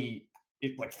and when he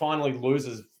like finally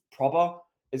loses proper,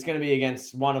 it's going to be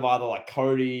against one of either like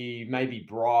Cody, maybe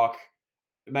Brock,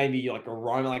 maybe like a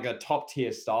Roman, like a top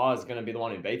tier star is going to be the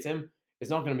one who beats him. It's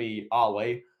not going to be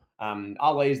Ali.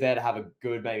 Ali's there to have a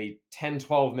good maybe 10,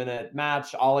 12-minute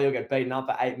match. Ali will get beaten up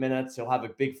for 8 minutes. He'll have a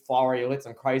big flurry. He'll hit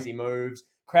some crazy moves.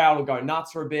 Crowd will go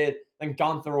nuts for a bit. Then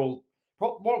Gunther will,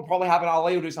 what will probably happen,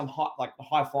 Ali will do some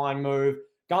high flying move.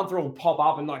 Gunther will pop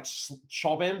up and like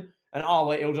chop him. And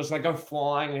Ali, he'll just like go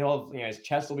flying. And he'll have, his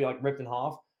chest will be like ripped in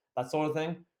half. That sort of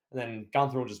thing. And then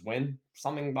Gunther will just win.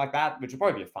 Something like that, which will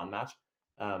probably be a fun match.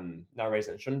 No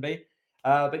reason it shouldn't be.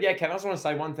 But yeah, Kevin, I just want to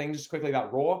say one thing just quickly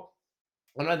about Raw.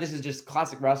 I know this is just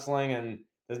classic wrestling and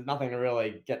there's nothing to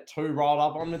really get too riled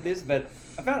up on with this, but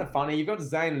I found it funny. You've got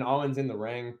Zayn and Owens in the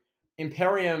ring.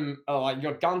 Imperium, like you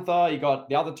got Gunther, you got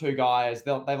the other two guys.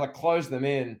 They've like closed them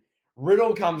in.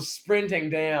 Riddle comes sprinting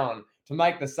down to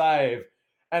make the save,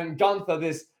 and Gunther,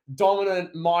 this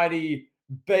dominant, mighty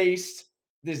beast,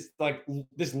 this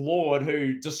lord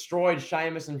who destroyed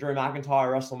Sheamus and Drew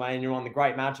McIntyre at WrestleMania, one of the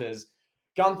great matches.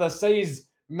 Gunther sees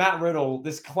Matt Riddle,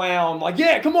 this clown, like,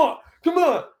 yeah, come on,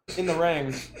 in the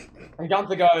ring. And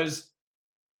Gunther goes,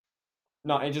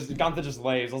 no, Gunther just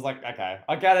leaves. I was like, okay,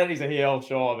 I get it, he's a heel,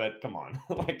 sure, but come on.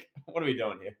 Like, what are we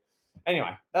doing here?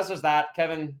 Anyway, that's just that.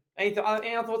 Kevin, any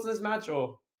other thoughts on this match,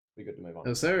 or we good to move on?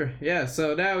 No, sir. Yeah,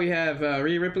 so now we have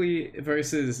Rhea Ripley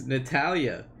versus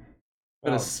Natalia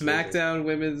for the SmackDown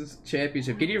Women's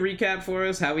Championship. Can you recap for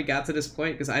us how we got to this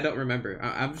point? Because I don't remember.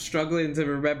 I'm struggling to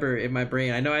remember in my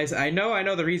brain. I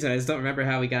know the reason. I just don't remember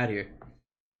how we got here.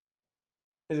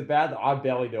 Is it bad that I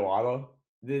barely do either?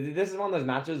 This is one of those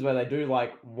matches where they do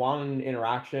like one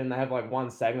interaction, they have like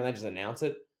one segment, they just announce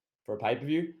it for a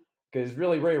pay-per-view. Because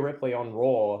really, Rhea Ripley on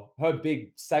Raw, her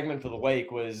big segment for the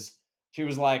week was she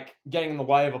was like getting in the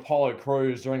way of Apollo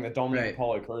Crews during the Dominic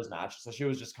Apollo Crews match. So she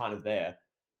was just kind of there.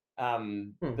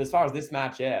 But as far as this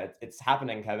match, yeah, it's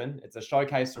happening, Kevin. It's a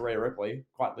showcase to Rhea Ripley,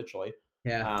 quite literally.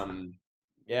 Yeah.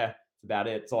 Yeah, that's about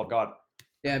it. That's all I've got.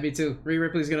 Yeah, me too. Rhea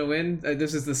Ripley's gonna win.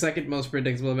 This is the second most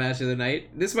predictable match of the night.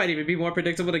 This might even be more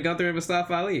predictable than Gunther and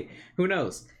Mustafa Ali. Who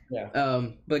knows? Yeah.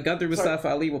 But Gunther and Mustafa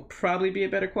Ali will probably be a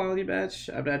better quality match.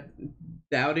 I'm not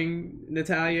doubting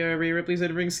Natalia or Rhea Ripley's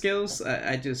in-ring skills.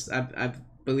 I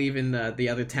believe in the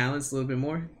other talents a little bit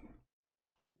more.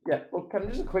 Yeah. Well,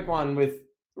 just a quick one with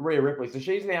Rhea Ripley. So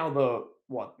she's now the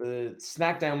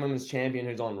SmackDown Women's Champion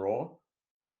who's on Raw.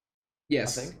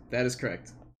 Yes, I think that is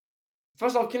correct.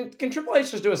 First off, can Triple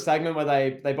H just do a segment where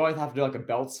they both have to do like a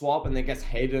belt swap and then gets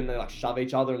hated and they like shove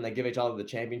each other and they give each other the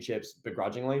championships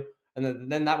begrudgingly,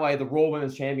 and then that way the Raw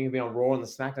Women's Champion can be on Raw and the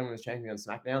SmackDown Women's Champion on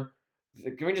SmackDown.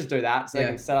 Can we just do that so they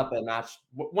can set up their match?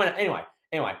 Anyway,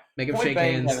 make them shake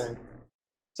hands. Kevin,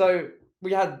 so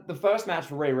we had the first match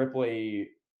for Rhea Ripley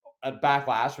at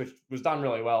Backlash, which was done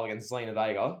really well against Zelina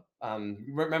Vega.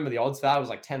 Remember the odds for that? It was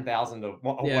like 10,000 or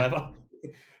whatever.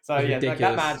 So yeah,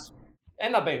 that match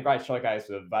ended up being a great showcase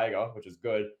for Vega, which is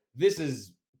good. This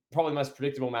is probably the most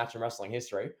predictable match in wrestling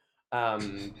history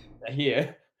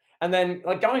here. And then,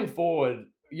 like, going forward,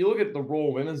 you look at the Raw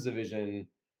Women's Division,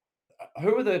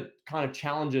 who are the kind of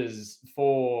challenges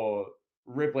for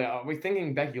Ripley? Are we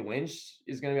thinking Becky Lynch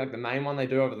is going to be like the main one they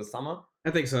do over the summer?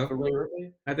 I think so. For Rhea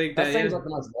Ripley? I think that seems like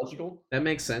the most logical. That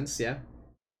makes sense, yeah.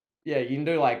 Yeah, you can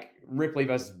do like Ripley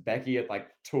versus Becky at like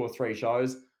 2 or 3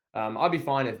 shows. I'd be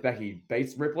fine if Becky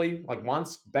beats Ripley like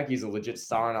once. Becky's a legit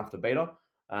star enough to beat her.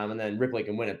 And then Ripley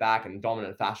can win it back in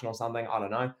dominant fashion or something. I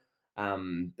don't know.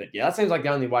 But yeah, that seems like the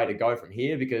only way to go from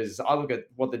here, because I look at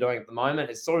what they're doing at the moment.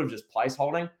 It's sort of just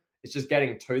placeholding. It's just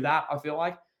getting to that, I feel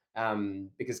like.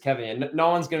 Because Kevin, no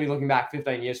one's going to be looking back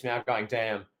 15 years from now going,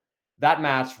 damn, that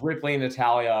match, Ripley and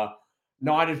Natalia,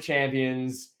 Night of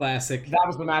Champions. Classic. That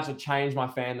was the match that changed my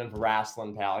fandom for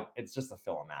wrestling, pal. It's just a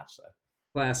filler match, so.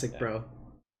 Classic, bro.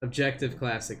 Objective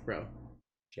classic, bro.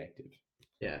 Objective.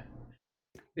 Yeah.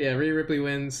 Yeah, Rhea Ripley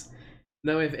wins.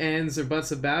 No ifs, ands, or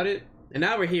buts about it. And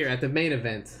now we're here at the main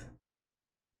event.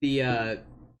 The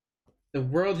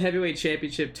World Heavyweight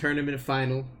Championship Tournament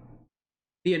Final.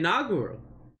 The inaugural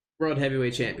World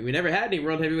Heavyweight Champion. We never had any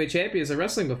World Heavyweight Champions in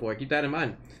wrestling before. Keep that in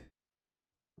mind.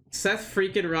 Seth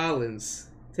freaking Rollins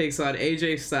takes on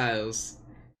AJ Styles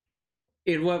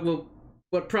in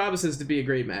what promises to be a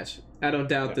great match. I don't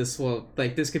doubt this will,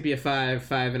 like, this could be a 5,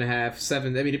 5.5,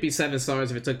 7. I mean, it'd be 7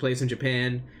 stars if it took place in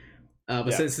Japan.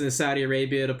 But since it's in Saudi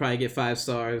Arabia, it'll probably get 5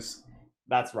 stars.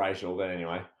 That's racial, but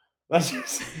anyway.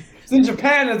 It's in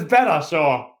Japan, it's better,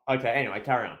 sure. Okay, anyway,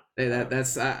 carry on. Hey,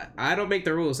 that's I don't make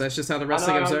the rules. That's just how the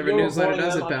Wrestling Observer newsletter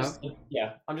does it,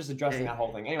 pal. I'm just addressing that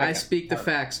whole thing. Anyway, I speak the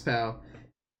facts, pal.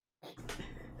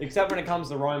 Except when it comes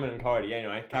to Roman and Cody.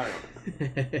 Anyway, carry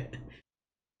on.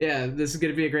 Yeah, this is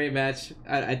going to be a great match.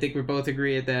 I think we both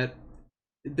agree at that.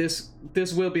 This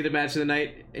will be the match of the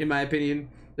night, in my opinion.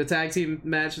 The tag team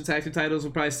match, the tag team titles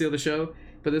will probably steal the show,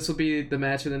 but this will be the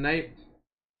match of the night.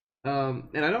 And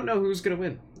I don't know who's going to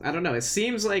win. I don't know. It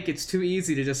seems like it's too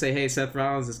easy to just say, hey, Seth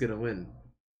Rollins is going to win.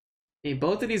 I mean,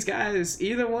 both of these guys,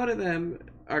 either one of them,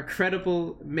 are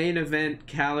credible main event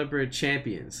caliber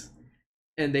champions.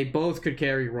 And they both could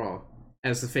carry Raw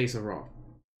as the face of Raw.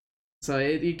 So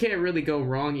you can't really go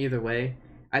wrong either way.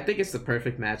 I think it's the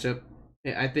perfect matchup.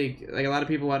 I think, like, a lot of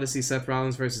people want to see Seth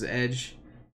Rollins versus Edge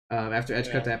after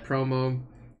Edge cut that promo.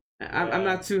 I'm Yeah,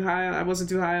 not too high. I wasn't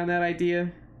too high on that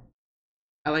idea.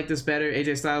 I like this better.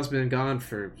 AJ Styles been gone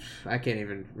for I can't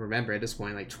even remember at this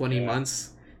point, like 20 yeah.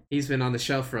 months. He's been on the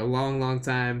shelf for a long, long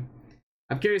time.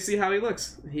 I'm curious to see how he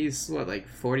looks. He's what, like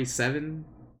 47,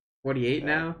 48 Yeah.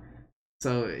 now.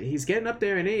 So he's getting up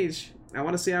there in age. I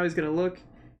want to see how he's gonna look.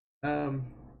 Um,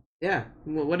 yeah.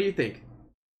 What do you think?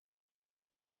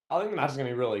 I think the match is gonna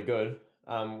be really good.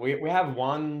 We have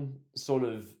one sort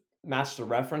of match to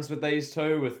reference with these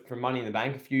two with from Money in the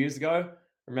Bank a few years ago.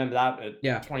 Remember that at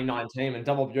Yeah. 2019 and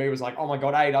WWE was like, "Oh my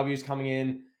god, AEW's coming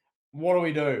in. What do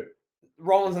we do?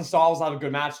 Rollins and Styles have a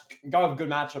good match. Go have a good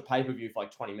match at pay-per-view for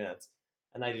like 20 minutes."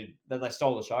 And they did. They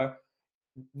stole the show.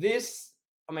 This,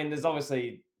 I mean, there's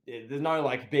obviously there's no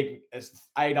like big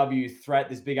AW threat,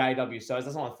 this big AW shows.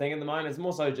 That's not a thing at the moment. It's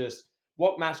more so just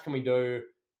what match can we do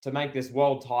to make this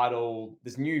world title,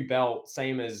 this new belt,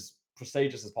 seem as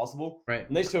prestigious as possible. Right.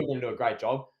 And these two are going to do a great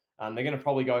job. They're going to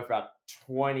probably go for about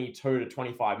 22 to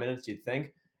 25 minutes, you'd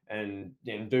think, and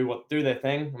do their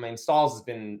thing. I mean, Styles has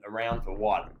been around for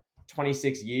what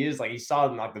 26 years. Like he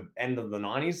started in like the end of the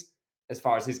 90s as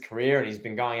far as his career, and he's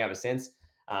been going ever since.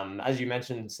 As you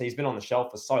mentioned, he's been on the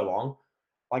shelf for so long.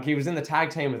 Like he was in the tag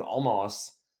team with Omos,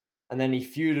 and then he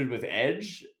feuded with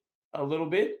Edge a little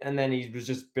bit, and then he was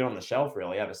just been on the shelf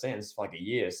really ever since for like a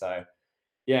year. So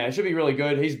yeah, it should be really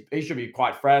good. He should be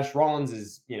quite fresh. Rollins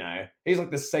is, he's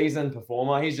like the seasoned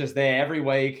performer. He's just there every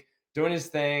week doing his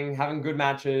thing, having good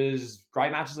matches,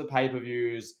 great matches at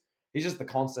pay-per-views. He's just the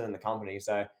constant in the company.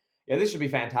 So yeah, this should be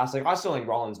fantastic. I still think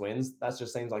Rollins wins. That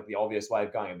just seems like the obvious way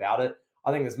of going about it.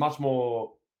 I think there's much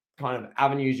more kind of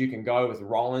avenues you can go with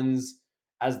Rollins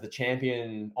as the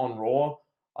champion on Raw.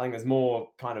 I think there's more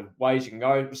kind of ways you can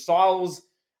go. Styles,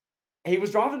 he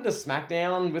was drafted to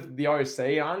SmackDown with the OC.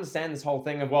 I understand this whole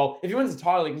thing of, well, if he wins the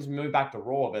title, he can just move back to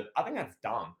Raw, but I think that's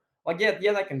dumb. Like, yeah,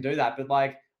 they can do that, but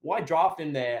like, why draft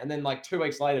him there and then like 2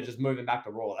 weeks later just move him back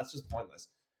to Raw? That's just pointless.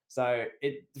 So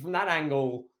it from that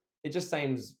angle, it just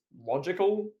seems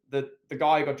logical that the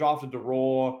guy who got drafted to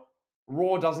Raw,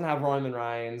 Raw doesn't have Roman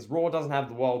Reigns, Raw doesn't have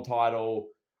the world title.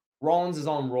 Rollins is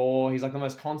on Raw. He's like the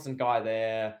most constant guy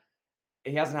there.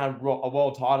 He hasn't had a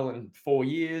world title in 4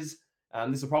 years.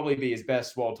 This will probably be his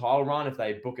best world title run if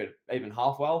they book it even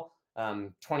half well.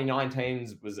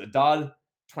 2019's was a dud.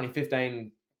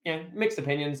 2015, mixed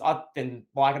opinions. I didn't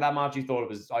like it that much. You thought it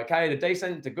was okay to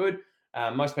decent to good.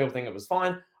 Most people think it was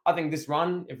fine. I think this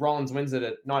run, if Rollins wins it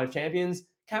at Night of Champions,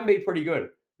 can be pretty good.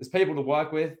 There's people to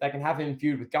work with. They can have him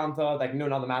feud with Gunther. They can do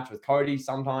another match with Cody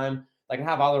sometime. They can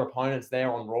have other opponents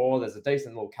there on Raw. There's a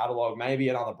decent little catalog. Maybe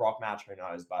another Brock match. Who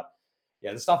knows? But yeah,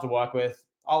 there's stuff to work with.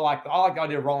 I like the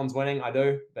idea of Rollins winning. I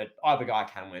do, but either guy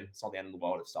can win. It's not the end of the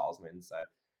world if Styles wins. So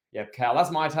yeah, Cal,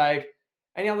 that's my take.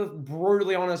 Any other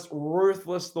brutally honest,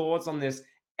 ruthless thoughts on this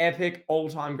epic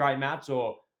all-time great match?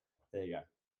 Or there you go.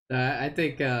 I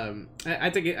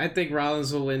think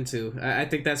Rollins will win too. I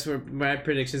think that's where my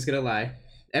prediction is gonna lie.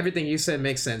 Everything you said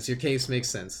makes sense. Your case makes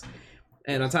sense.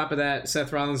 And on top of that,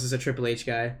 Seth Rollins is a Triple H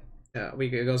guy.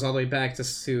 It goes all the way back to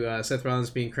Seth Rollins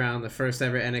being crowned the first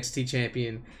ever NXT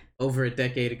champion over a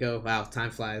decade ago. Wow,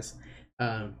 time flies.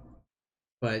 Um,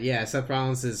 but yeah, Seth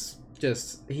Rollins is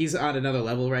he's on another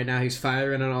level right now. He's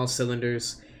firing on all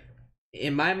cylinders.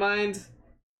 In my mind,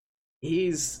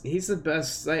 he's the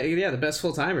best. Like, yeah, the best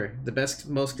full timer, the best,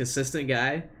 most consistent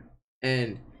guy.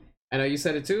 And I know you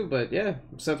said it too, but yeah,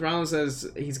 Seth Rollins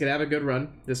says he's gonna have a good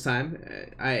run this time.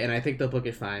 I think they'll book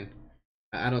it fine.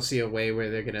 I don't see a way where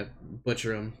they're gonna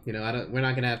butcher him. We're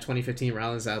not gonna have 2015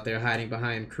 Rollins out there hiding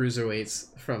behind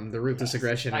cruiserweights from the Ruthless Yes,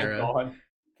 Aggression thank era. God.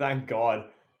 Thank God.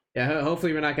 Yeah,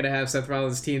 hopefully we're not gonna have Seth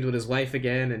Rollins teamed with his wife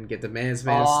again and get the man's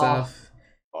man Oh, stuff.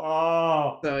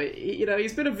 oh, So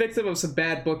he's been a victim of some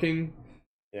bad booking.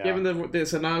 Give yeah, him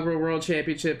this inaugural world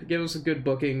championship. Give him some good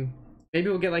booking. Maybe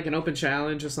we'll get like an open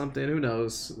challenge or something. Who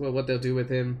knows what they'll do with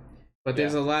him? But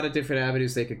there's yeah, a lot of different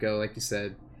avenues they could go, like you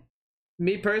said.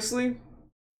 Me personally,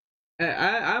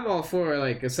 I'm all for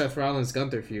like a Seth Rollins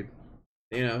Gunther feud.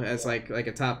 As yeah, like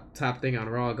a top thing on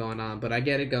Raw going on. But I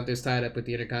get it, Gunther's tied up with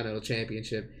the Intercontinental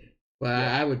Championship. But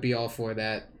yeah. I would be all for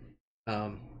that.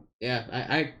 Um,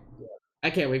 yeah, I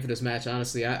can't wait for this match.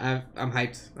 Honestly, I'm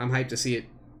hyped. I'm hyped to see it.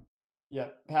 Yeah.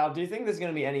 Pal, do you think there's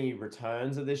going to be any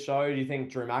returns of this show? Do you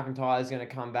think Drew McIntyre is going to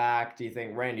come back? Do you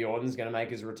think Randy Orton's going to make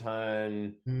his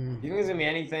return? Do you think there's going to be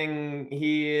anything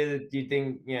here? Do you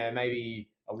think, maybe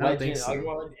a I don't think legend,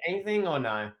 like so. anything or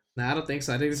no? No, I don't think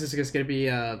so. I think this is just gonna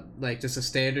be like just a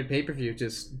standard pay per view,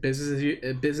 just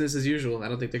business as usual. I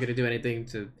don't think they're gonna do anything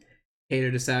to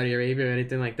cater to Saudi Arabia or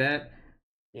anything like that.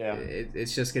 Yeah.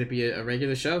 It's just gonna be a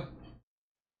regular show.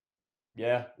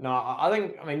 Yeah. No, I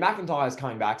think I mean McIntyre is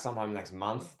coming back sometime next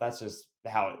month. That's just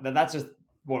that's just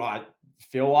what I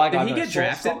feel like. Did I have he no get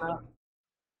sources on drafted? that.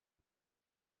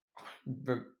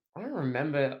 But I don't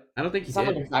remember. I don't think he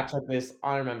Someone did. can fact check this.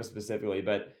 I don't remember specifically,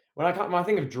 but when I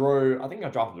think of Drew, I think I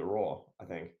got drafted to Raw. I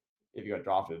think if you got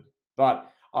drafted,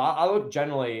 but I look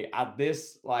generally at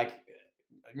this like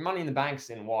Money in the Bank's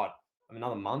in what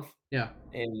another month Yeah,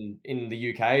 in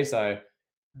the UK, so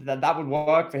that would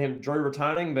work for him. Drew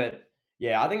returning, but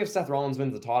yeah, I think if Seth Rollins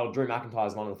wins the title, Drew McIntyre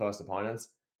is one of the first opponents.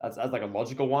 That's like a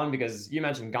logical one because you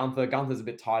mentioned Gunther. Gunther's a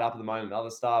bit tied up at the moment with other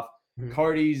stuff. mhm.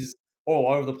 Cody's all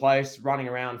over the place, running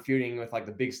around feuding with like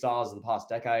the big stars of the past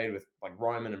decade, with like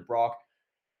Roman and Brock.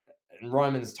 And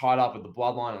Roman's tied up with the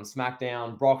Bloodline on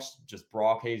SmackDown. Brock's just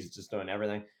Brock; he's just doing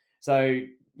everything. So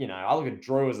I look at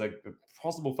Drew as a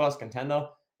possible first contender,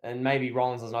 and maybe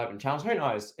Rollins as an open challenge. Who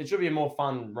knows? It should be a more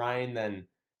fun reign than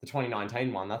the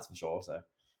 2019 one, that's for sure. So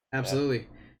yeah, Absolutely.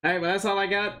 All right, well, that's all I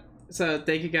got. So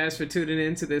thank you guys for tuning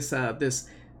in to this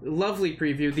lovely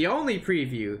preview, the only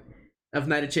preview of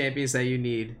Night of Champions that you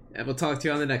need. And we'll talk to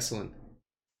you on the next one.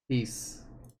 Peace.